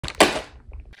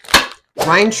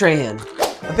Ryan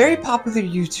Trahan, a very popular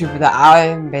YouTuber that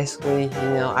I'm basically,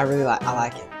 I really like. I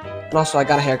like him. And also, I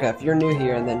got a haircut. If you're new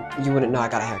here, and then you wouldn't know I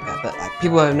got a haircut, but like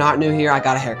people who are not new here, I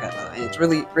got a haircut, and it's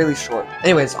really, really short.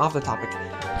 Anyways, off the topic.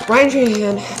 Ryan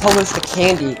Trahan published a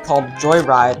candy called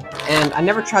JOYRIDE, and I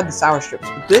never tried the sour strips,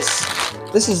 but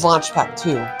this is launch pack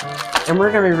 2, and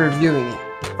we're gonna be reviewing it.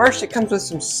 First, it comes with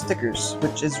some stickers,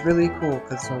 which is really cool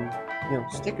because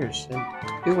stickers, and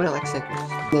who wouldn't like stickers?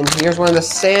 And then here's one of the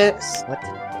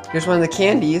Here's one of the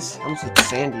candies. I'm gonna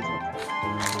say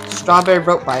sandies. Strawberry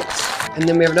rope bites, and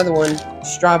then we have another one,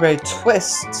 strawberry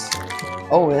twists.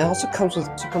 Oh, and it also comes with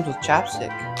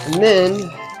chapstick, and then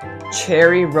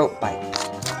cherry rope bites,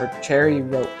 or cherry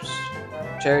ropes,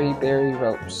 cherry berry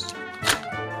ropes.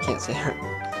 Can't say it.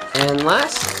 And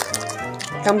last,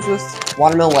 it comes with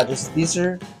watermelon wedges. These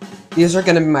are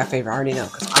gonna be my favorite. I already know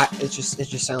because it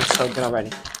just sounds so good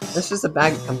already. This is the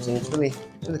bag it comes in. It's really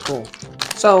cool.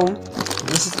 So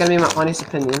this is gonna be my honest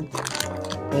opinion,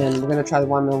 and we're gonna try the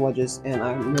watermelon wedges, and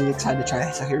I'm really excited to try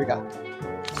it. So here we go.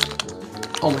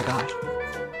 Oh my gosh,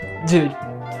 dude,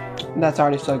 that's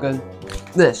already so good.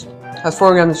 This has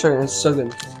 4 grams of sugar, and it's so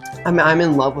good. I'm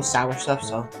in love with sour stuff,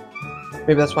 so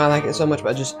maybe that's why I like it so much.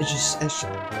 But it's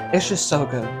just so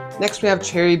good. Next we have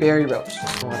cherry berry ropes. I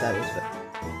don't know what that is, but.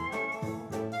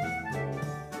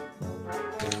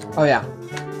 Oh yeah.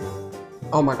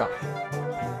 Oh my god.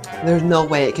 There's no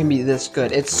way it can be this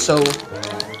good. It's so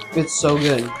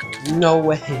good. No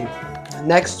way.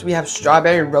 Next we have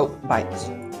strawberry rope bites.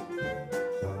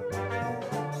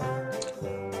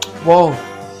 Whoa.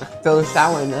 I can feel the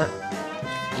sour in that.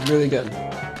 Really good.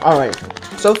 Alright.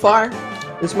 So far,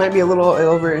 this might be a little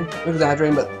over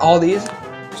exaggerating, but all these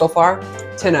so far,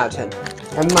 10 out of 10.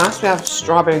 And last we have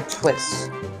strawberry twists.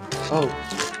 Oh.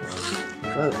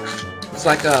 It's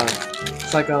like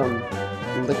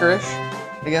licorice,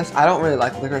 I guess. I don't really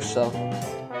like licorice, so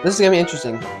this is gonna be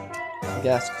interesting, I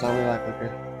guess, because I don't really like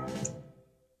licorice.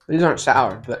 These aren't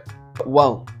sour, but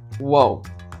whoa,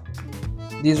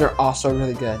 these are also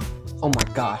really good. Oh my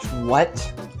gosh,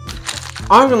 what?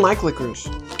 I don't even like licorice.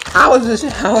 How is this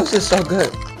so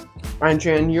good? Ryan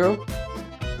Trahan,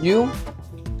 you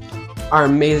are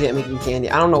amazing at making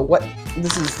candy. I don't know what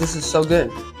this is so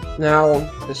good. Now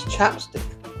this chapstick.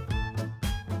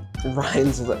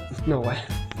 Ryan's lip. No way.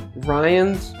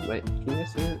 Wait, can you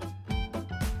guys see it?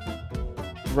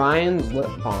 Ryan's lip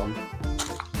balm.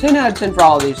 10 out of 10 for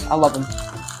all of these. I love them.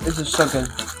 This is so good.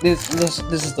 This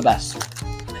is the best.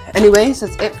 Anyways,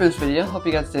 that's it for this video. Hope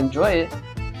you guys did enjoy it.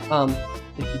 If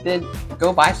you did,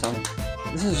 go buy some.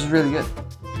 This is really good.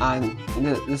 I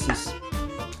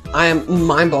am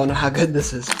mind blown at how good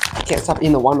this is. I can't stop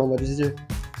eating the watermelon wedges, dude.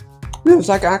 There's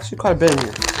like actually quite a bit in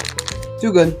here.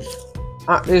 Too good.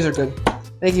 These are good.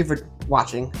 Thank you for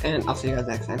watching, and I'll see you guys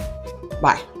next time.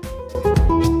 Bye.